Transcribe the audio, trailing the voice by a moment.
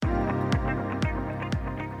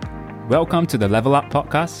Welcome to the Level Up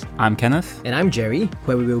Podcast. I'm Kenneth. And I'm Jerry,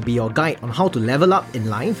 where we will be your guide on how to level up in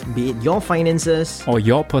life, be it your finances or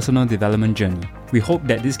your personal development journey. We hope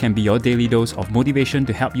that this can be your daily dose of motivation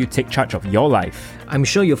to help you take charge of your life. I'm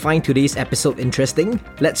sure you'll find today's episode interesting.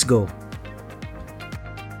 Let's go.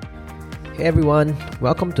 Hey everyone,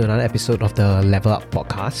 welcome to another episode of the Level Up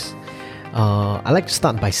Podcast. I like to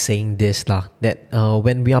start by saying this that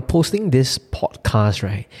when we are posting this podcast,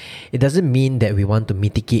 right, it doesn't mean that we want to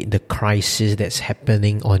mitigate the crisis that's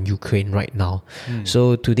happening on Ukraine right now.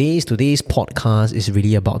 So today's podcast is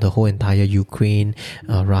really about the whole entire Ukraine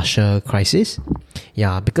Russia crisis.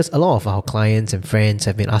 Yeah, because a lot of our clients and friends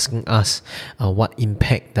have been asking us what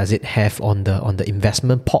impact does it have on the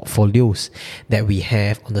investment portfolios that we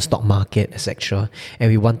have on the stock market, etc. And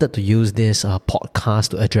we wanted to use this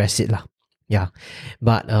podcast to address it . Yeah,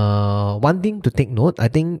 but one thing to take note, I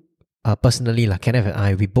think personally, Kenneth and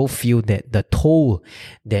I, we both feel that the toll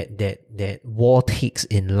that war takes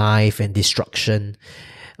in life and destruction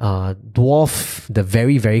dwarf the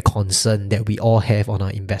very, very concern that we all have on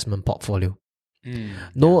our investment portfolio.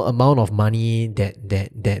 No amount of money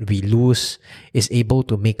that we lose is able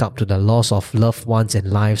to make up to the loss of loved ones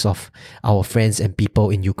and lives of our friends and people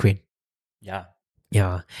in Ukraine.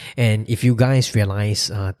 Yeah, and if you guys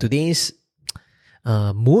realize today's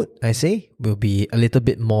mood, I say, will be a little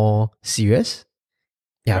bit more serious.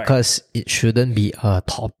 Yeah, because it shouldn't be a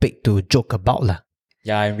topic to joke about .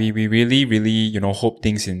 Yeah, and we really, hope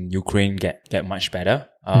things in Ukraine get much better.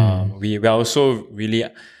 We are also really,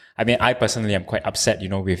 I personally am quite upset,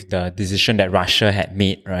 with the decision that Russia had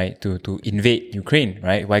made, right, to invade Ukraine,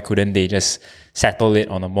 right? Why couldn't they just settle it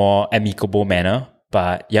on a more amicable manner?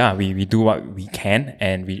 But yeah, we do what we can,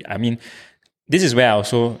 and this is where I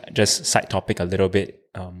also just side topic a little bit,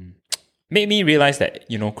 made me realize that,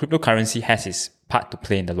 cryptocurrency has its part to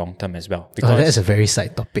play in the long term as well. Because that's a very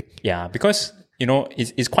side topic. Yeah, because,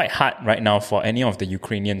 it's quite hard right now for any of the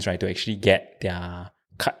Ukrainians, right, to actually get their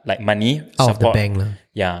money out of the bank.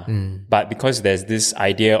 Yeah. But because there's this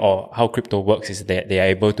idea of how crypto works is that they are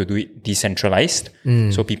able to do it decentralized.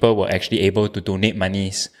 So people were actually able to donate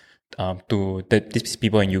monies to these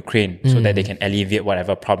people in Ukraine so that they can alleviate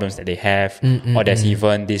whatever problems that they have. Or there's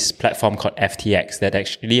even this platform called FTX that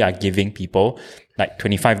actually are giving people like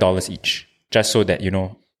 $25 each, just so that,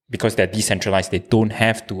 because they're decentralized, they don't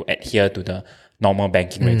have to adhere to the normal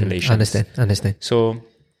banking regulations. Understand. So,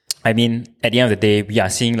 at the end of the day, we are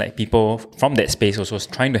seeing like people from that space also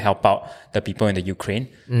trying to help out the people in the Ukraine.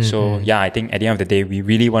 So yeah, I think at the end of the day, we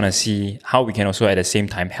really want to see how we can also at the same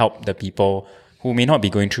time help the people who may not be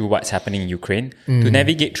going through what's happening in Ukraine to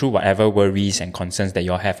navigate through whatever worries and concerns that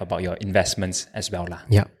you all have about your investments as well.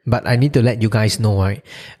 Yeah, but I need to let you guys know, right,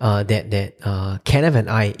 that Kenneth and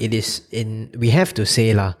I, we have to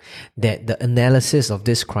say that the analysis of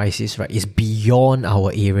this crisis, right, is beyond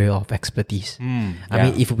our area of expertise.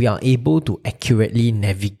 If we are able to accurately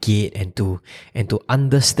navigate and to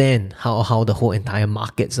understand how the whole entire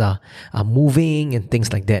markets are moving and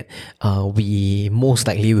things like that, we most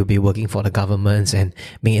likely will be working for the government and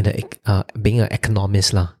being an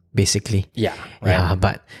economist basically. Yeah, right. Yeah,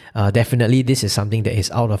 but definitely this is something that is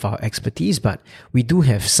out of our expertise, but we do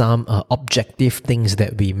have some objective things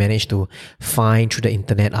that we managed to find through the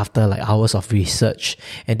internet after like hours of research,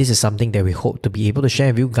 and this is something that we hope to be able to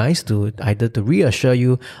share with you guys to either to reassure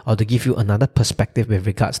you or to give you another perspective with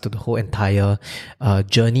regards to the whole entire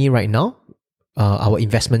journey right now, our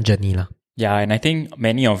investment journey . Yeah, and I think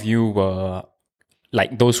many of you were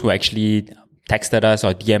like those who actually texted us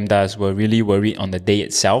or DM'd us were really worried on the day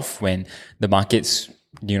itself when the markets,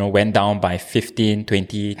 went down by 15,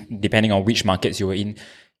 20, depending on which markets you were in.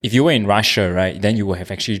 If you were in Russia, right, then you would have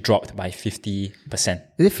actually dropped by 50%.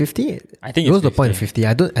 Is it 50? I think it was 50. The point of 50.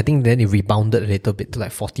 I think then it rebounded a little bit to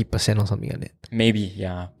like 40% or something like that. Maybe,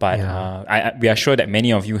 yeah. But we are sure that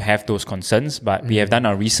many of you have those concerns, but we have done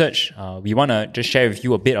our research. We want to just share with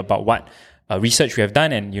you a bit about what research we have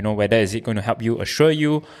done and, whether is it going to help you, assure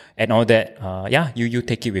you and all that. You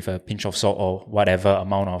take it with a pinch of salt or whatever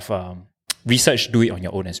amount of research, do it on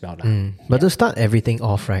your own as well. But to start everything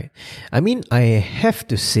off, right, I have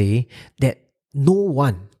to say that no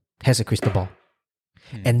one has a crystal ball.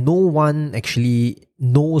 And no one actually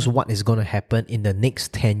knows what is going to happen in the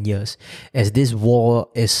next 10 years, as this war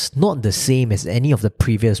is not the same as any of the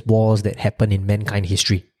previous wars that happened in mankind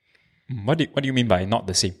history. What do you mean by not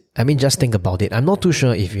the same? Just think about it. I'm not too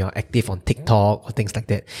sure if you're active on TikTok or things like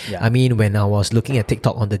that. Yeah. When I was looking at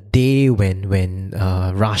TikTok on the day when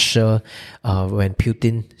Russia, when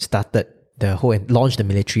Putin started launched the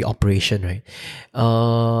military operation, right?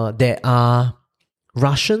 There are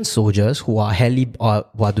Russian soldiers who are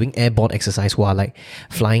who are doing airborne exercise, who are like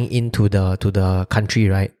flying into the country,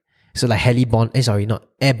 right? So like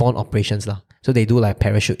airborne operations lah. So they do like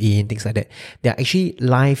parachute in, things like that. They are actually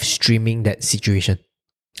live streaming that situation.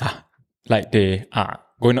 Like they are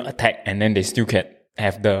going to attack and then they still can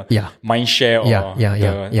have the mind share or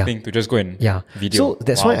the thing to just go and video. So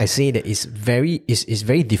that's why I say that it's very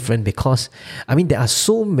different, because I mean there are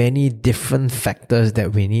so many different factors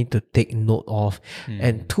that we need to take note of,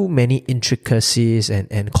 and too many intricacies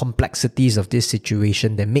and complexities of this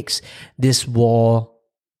situation that makes this war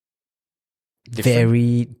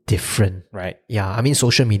very different. Right. Yeah, I mean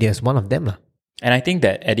social media is one of them lah. And I think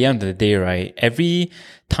that at the end of the day, right, every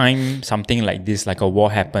time something like this, like a war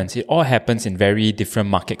happens, it all happens in very different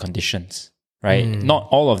market conditions, right? Not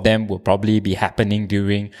all of them will probably be happening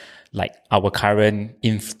during like our current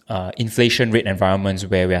inflation rate environments,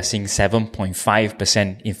 where we are seeing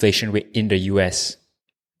 7.5% inflation rate in the US.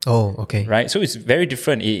 Oh, okay. Right? So it's very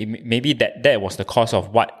different. Maybe that was the cause of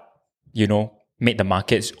what, made the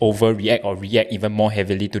markets overreact or react even more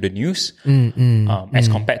heavily to the news, as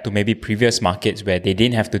compared to maybe previous markets where they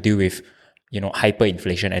didn't have to deal with,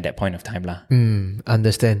 hyperinflation at that point of time lah.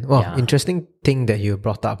 Understand. Well, interesting thing that you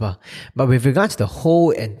brought up. But with regards to the whole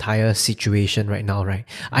entire situation right now, right,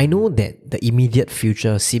 I know that the immediate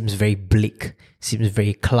future seems very bleak, seems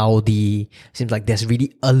very cloudy, seems like there's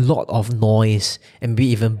really a lot of noise and maybe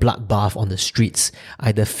even bloodbath on the streets,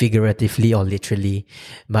 either figuratively or literally.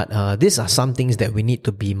 But these are some things that we need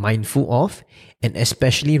to be mindful of, and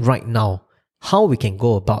especially right now, how we can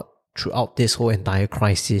go about throughout this whole entire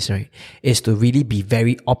crisis, right, is to really be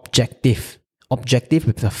very objective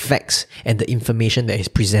with the facts and the information that is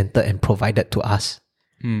presented and provided to us.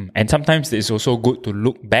 And sometimes it's also good to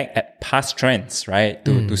look back at past trends, right?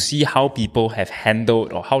 To see how people have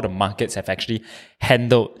handled, or how the markets have actually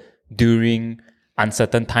handled during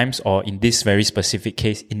uncertain times, or in this very specific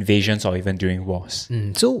case, invasions or even during wars.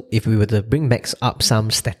 So if we were to bring back up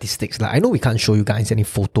some statistics, like I know we can't show you guys any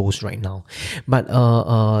photos right now, but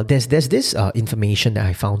there's this information that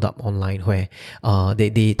I found up online where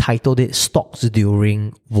they titled it "Stocks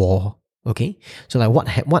During War." Okay, so like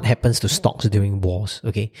what happens to stocks during wars?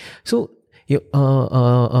 Okay, so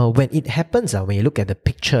when it happens, when you look at the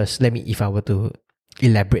pictures, if I were to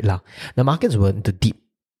elaborate lah, the markets were into deep,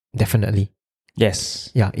 definitely.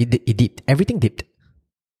 Yes. Yeah, it dipped. Everything dipped.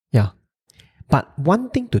 Yeah. But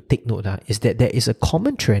one thing to take note is that there is a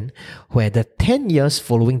common trend where the 10 years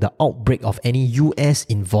following the outbreak of any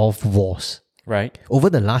US-involved wars, right,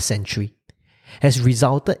 over the last century, has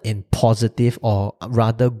resulted in positive, or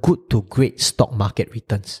rather good to great, stock market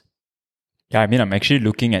returns. Yeah, I mean, I'm actually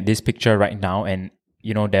looking at this picture right now, and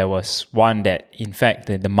there was one that, in fact,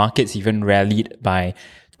 the markets even rallied by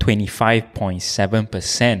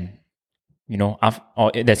 25.7%.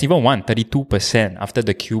 Or there's even 32% after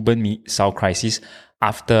the Cuban Missile Crisis,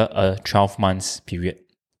 after a 12 months period.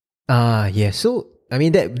 Yeah. So I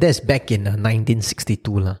mean that's back in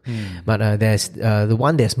 1962 lah. But there's the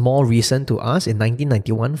one that's more recent to us in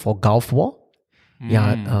 1991 for Gulf War.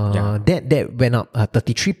 That went up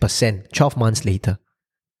 33% 12 months later.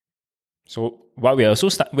 So what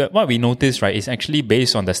we noticed, right, is actually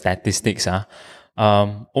based on the statistics.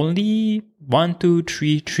 Only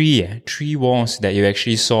 3 wars that you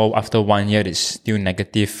actually saw after 1 year is still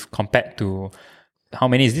negative, compared to how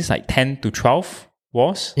many is this? Like 10 to 12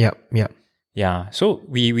 wars? Yeah. Yeah. So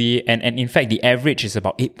we and in fact the average is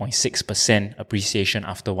about 8.6% appreciation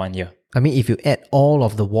after 1 year. I mean, if you add all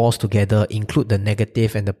of the wars together, include the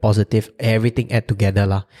negative and the positive, everything add together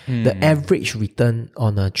lah, the average return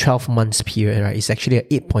on a 12 months period, right, is actually an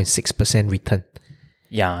 8.6% return.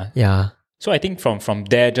 Yeah. So I think from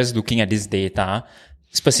there, just looking at this data,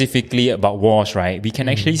 specifically about wars, right, we can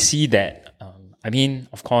actually see that,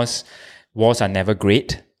 of course, wars are never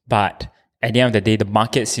great, but at the end of the day, the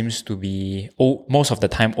market seems to be, most of the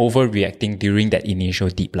time, overreacting during that initial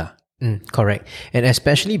dip lah. Correct. And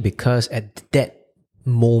especially because at that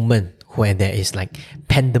moment where there is like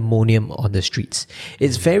pandemonium on the streets,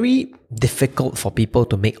 it's very difficult for people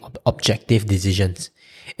to make objective decisions.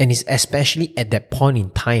 And it's especially at that point in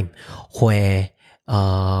time where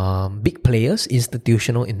big players,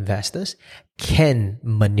 institutional investors, can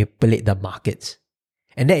manipulate the markets.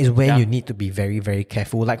 And that is where you need to be very, very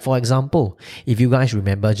careful. Like, for example, if you guys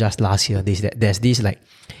remember just last year, there's this like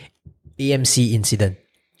AMC incident.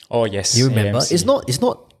 Oh, yes. You remember? AMC. It's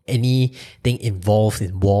not anything involved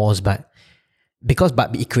in wars, but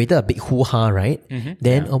it created a big hoo-ha, right?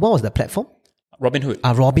 Then what was the platform? Robinhood.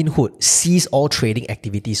 Robinhood ceased all trading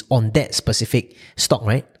activities on that specific stock,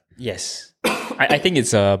 right? Yes. I think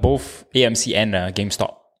it's both AMC and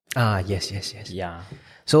GameStop. Yes. Yeah.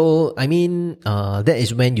 So, I mean, that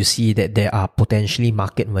is when you see that there are potentially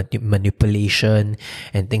market manipulation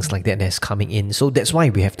and things like that that's coming in. So that's why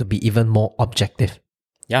we have to be even more objective.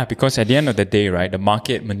 Yeah, because at the end of the day, right, the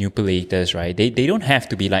market manipulators, right, they don't have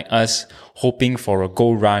to be like us hoping for a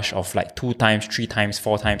gold rush of like 2 times, 3 times,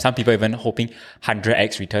 4 times. Some people even hoping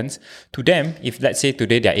 100x returns. To them, if let's say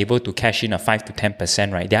today they're able to cash in a 5 to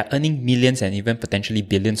 10%, right, they're earning millions and even potentially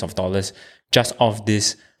billions of dollars just off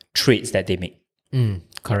these trades that they make.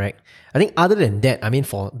 Correct. I think other than that, I mean,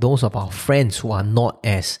 for those of our friends who are not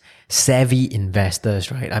as savvy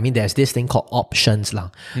investors, right? I mean, there's this thing called options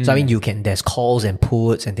lah. So I mean, there's calls and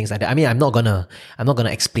puts and things like that. I mean, I'm not gonna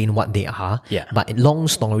explain what they are. Yeah. But long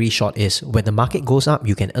story short is when the market goes up,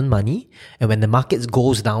 you can earn money, and when the market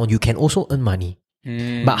goes down, you can also earn money.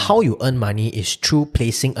 But how you earn money is through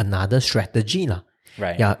placing another strategy lah.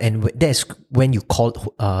 Right. Yeah, and that's when you call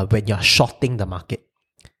when you're shorting the market.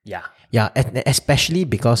 Yeah. Yeah, especially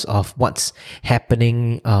because of what's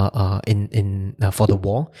happening in for the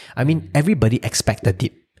war. I mean, everybody expect a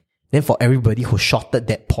dip. Then for everybody who shorted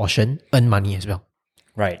that portion, earn money as well.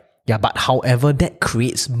 Right. Yeah, but however, that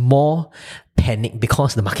creates more panic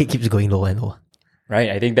because the market keeps going lower and lower. Right.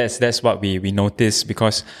 I think that's what we notice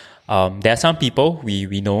because there are some people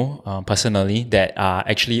we know personally that are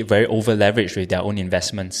actually very over leveraged with their own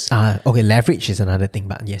investments. Okay, leverage is another thing,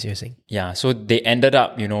 but yes, you're saying. Yeah, so they ended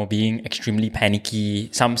up, being extremely panicky.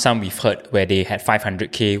 Some we've heard where they had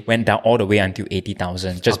 500k went down all the way until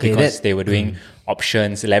 80,000 just because they were doing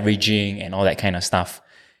options, leveraging, and all that kind of stuff.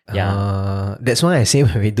 Yeah, that's why I say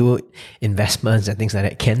when we do investments and things like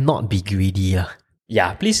that, cannot be greedy.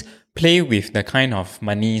 Yeah, please play with the kind of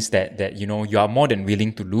monies that you are more than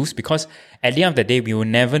willing to lose, because at the end of the day, we will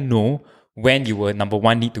never know when you will, number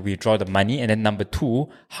one, need to withdraw the money, and then number two,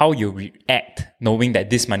 how you react knowing that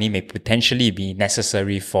this money may potentially be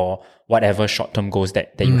necessary for whatever short-term goals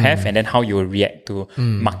that you have, and then how you will react to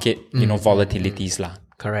market volatilities lah.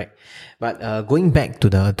 Correct. But going back to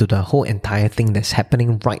the whole entire thing that's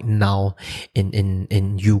happening right now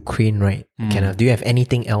in Ukraine, right? Kenneth, do you have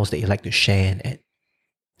anything else that you'd like to share and add?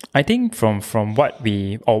 I think from what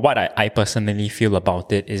I personally feel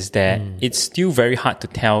about it is that it's still very hard to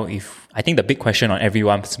tell if, I think the big question on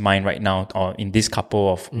everyone's mind right now or in this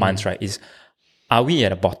couple of months, right, is are we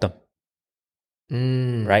at a bottom?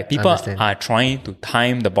 Right? People are trying to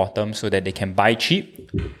time the bottom so that they can buy cheap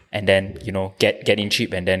and then, get in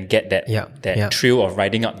cheap and then get that thrill of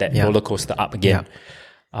riding up that roller coaster up again.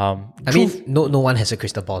 I mean, no one has a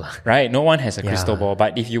crystal ball. Right? No one has a crystal ball.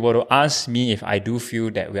 But if you were to ask me if I do feel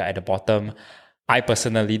that we are at the bottom, I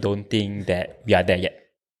personally don't think that we are there yet.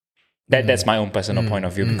 That's my own personal point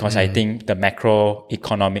of view, because I think the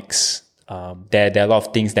macroeconomics, there are a lot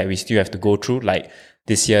of things that we still have to go through. Like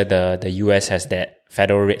this year, the US has that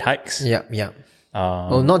federal rate hikes. Yeah.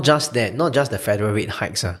 Not just that, not just the federal rate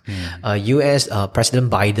hikes. US President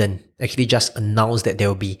Biden actually just announced that they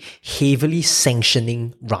will be heavily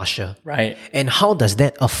sanctioning Russia. Right. And how does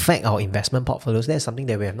that affect our investment portfolios? That's something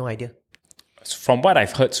that we have no idea. From what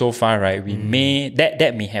I've heard so far, right, we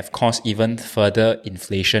that may have caused even further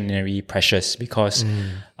inflationary pressures, because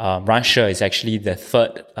Russia is actually the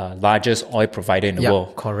third largest oil provider in the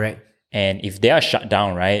world. Correct. And if they are shut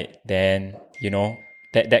down, right, then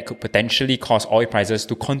that could potentially cause oil prices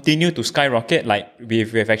to continue to skyrocket. Like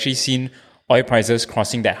we've actually seen oil prices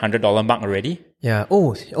crossing that $100 mark already. Yeah.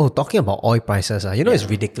 Oh, talking about oil prices, it's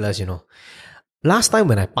ridiculous, Last time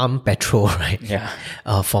when I pumped petrol, right? Yeah.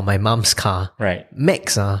 For my mom's car, right?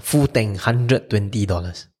 Max, full tank,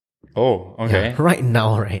 $120. Oh, okay. Yeah, right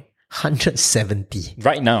now, right? 170.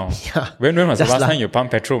 Right now? Yeah. When was the last time you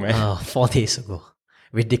pumped petrol, man? 4 days ago.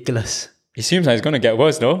 Ridiculous. It seems like it's going to get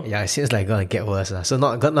worse, though. Yeah, it seems like it's going to get worse. So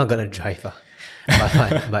not going to drive.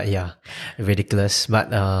 But yeah, ridiculous.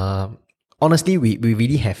 But honestly, we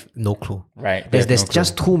really have no clue. Right. There's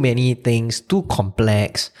just too many things, too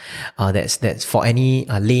complex. That's for any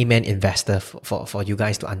layman investor for you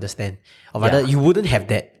guys to understand. Or rather, you wouldn't have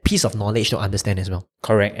that piece of knowledge to understand as well.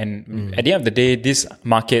 Correct. And at the end of the day, these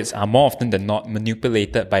markets are more often than not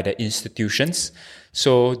manipulated by the institutions.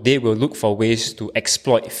 So they will look for ways to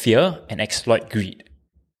exploit fear and exploit greed.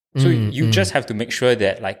 So you just have to make sure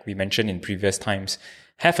that, like we mentioned in previous times,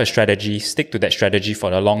 have a strategy, stick to that strategy for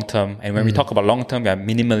the long term. And when we talk about long term, we are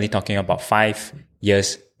minimally talking about 5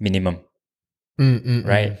 years minimum.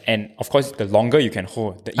 Right? And of course, the longer you can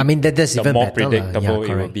hold, the more predictable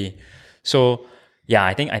it will be. So yeah,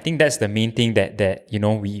 I think that's the main thing that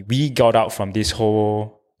we got out from this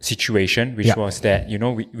whole situation, which was that,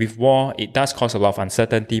 with war, it does cause a lot of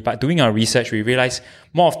uncertainty. But doing our research, we realize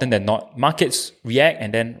more often than not, markets react,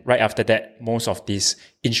 and then right after that, most of these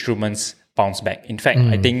instruments bounce back. In fact,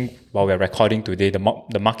 I think while we're recording today, the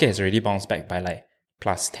market has already bounced back by like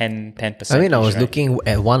plus 10%. I mean, I was looking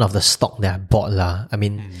at one of the stock that I bought lah. I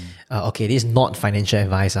mean, okay, this is not financial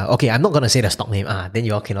advice. Okay, I'm not going to say the stock name. Then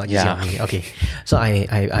you all cannot use it on me. Okay, so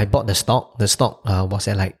I bought the stock. The stock was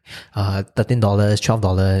at like $13,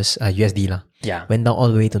 $12 USD lah. Yeah. Went down all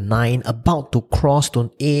the way to 9, about to cross to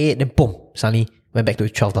 8, then boom, suddenly went back to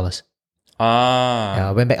 $12.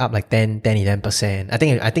 Went back up like 11%. I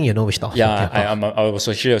think you know which stock. Yeah, I was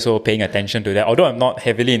actually also paying attention to that. Although I'm not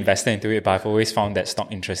heavily invested into it, but I've always found that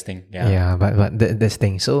stock interesting. Yeah, but this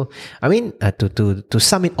thing. So I mean, to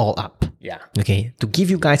sum it all up. Yeah. Okay, to give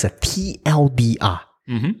you guys a TLDR,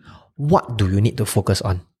 what do you need to focus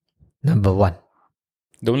on? Number 1,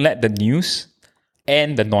 don't let the news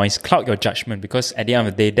and the noise cloud your judgment, because at the end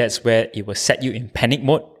of the day, that's where it will set you in panic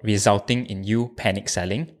mode, resulting in you panic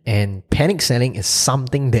selling. And panic selling is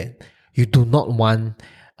something that you do not want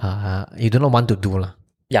to do lah.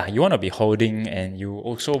 Yeah, you want to be holding, and you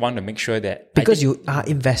also want to make sure that because you are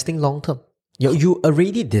investing long term. You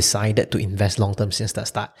already decided to invest long term since the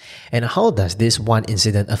start. And how does this one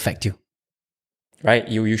incident affect you? Right,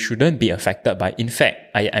 you shouldn't be affected by. In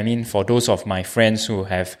fact, I mean, for those of my friends who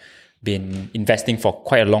have been investing for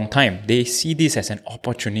quite a long time, they see this as an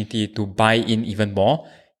opportunity to buy in even more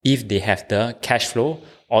if they have the cash flow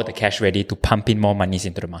or the cash ready to pump in more monies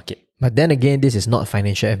into the market. But then again, this is not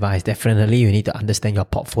financial advice. Definitely, you need to understand your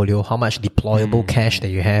portfolio, how much deployable cash that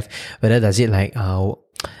you have, whether does it like,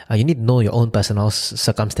 you need to know your own personal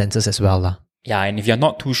circumstances as well lah. Yeah, and if you're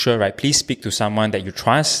not too sure, right, please speak to someone that you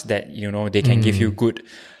trust, that, they can give you good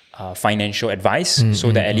financial advice,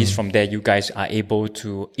 so that at least from there, you guys are able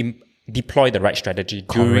to deploy the right strategy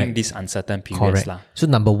during these uncertain periods. Correct. So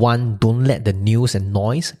number 1, don't let the news and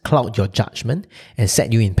noise cloud your judgment and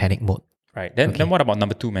set you in panic mode. Right. Then what about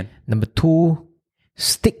number 2, man? Number 2,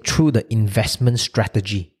 stick through the investment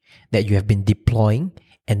strategy that you have been deploying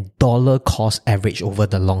and dollar cost average over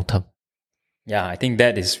the long term. Yeah, I think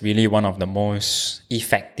that is really one of the most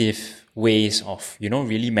effective ways of,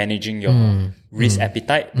 really managing your risk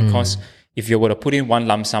appetite, because if you were to put in one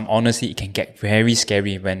lump sum, honestly, it can get very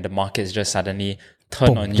scary when the markets just suddenly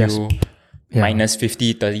turn on you, minus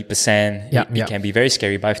 50, 30%. It can be very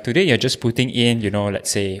scary. But if today you're just putting in,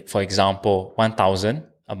 let's say, for example, 1,000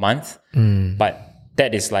 a month, but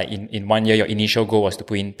that is like in 1 year, your initial goal was to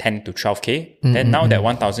put in 10 to 12K. Then now that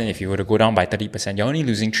 1,000, if you were to go down by 30%, you're only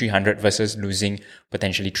losing 300 versus losing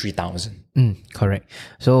potentially 3,000. Correct.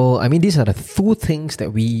 So, I mean, these are the 2 things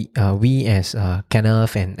that we as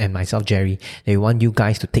Kenneth and myself, Jerry, they want you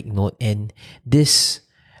guys to take note, and this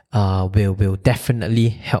will definitely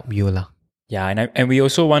help you lah. Yeah, and we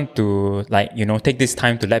also want to take this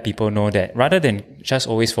time to let people know that rather than just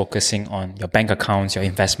always focusing on your bank accounts, your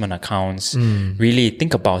investment accounts, really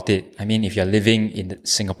think about it. I mean, if you're living in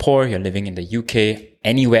Singapore, you're living in the UK,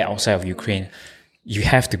 anywhere outside of Ukraine, you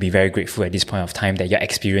have to be very grateful at this point of time that you're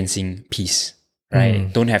experiencing peace,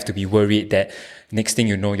 right? Don't have to be worried that next thing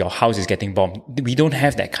you know, your house is getting bombed. We don't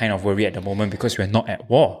have that kind of worry at the moment because we're not at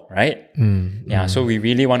war, right? So we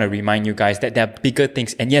really want to remind you guys that there are bigger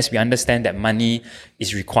things. And yes, we understand that money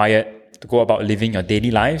is required to go about living your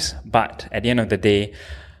daily lives. But at the end of the day,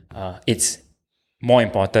 it's more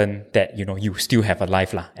important that, you still have a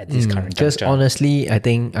life lah at this current juncture. Just honestly, I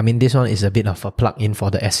mean, this one is a bit of a plug-in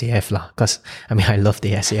for the SAF lah. Because, I mean, I love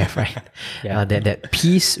the SAF, right? That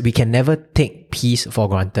peace, we can never take peace for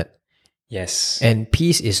granted. Yes. And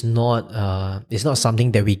peace is not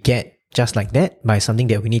something that we get just like that, but it's something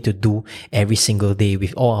that we need to do every single day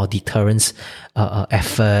with all our deterrence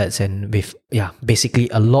efforts, and with basically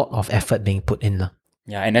a lot of effort being put in.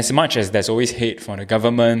 Yeah, and as much as there's always hate from the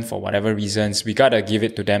government for whatever reasons, we gotta give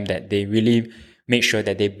it to them that they really make sure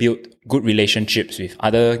that they build good relationships with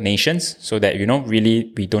other nations, so that,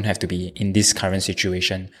 really we don't have to be in this current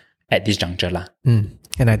situation at this juncture lah.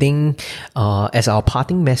 And I think as our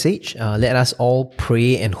parting message, let us all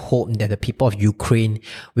pray and hope that the people of Ukraine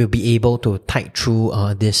will be able to tide through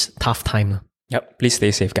this tough time. Yep, please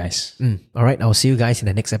stay safe, guys. All right, I'll see you guys in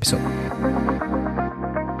the next episode.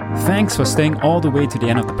 Thanks for staying all the way to the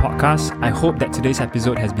end of the podcast. I hope that today's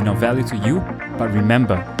episode has been of value to you. But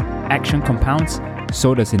remember, action compounds,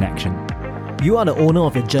 so does inaction. You are the owner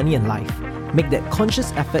of your journey in life. Make that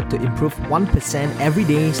conscious effort to improve 1% every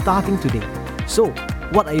day starting today. So,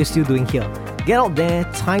 what are you still doing here? Get out there,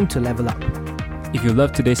 time to level up. If you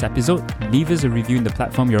loved today's episode, leave us a review in the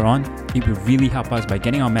platform you're on. It will really help us by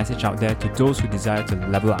getting our message out there to those who desire to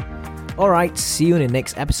level up. Alright, see you in the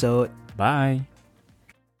next episode. Bye.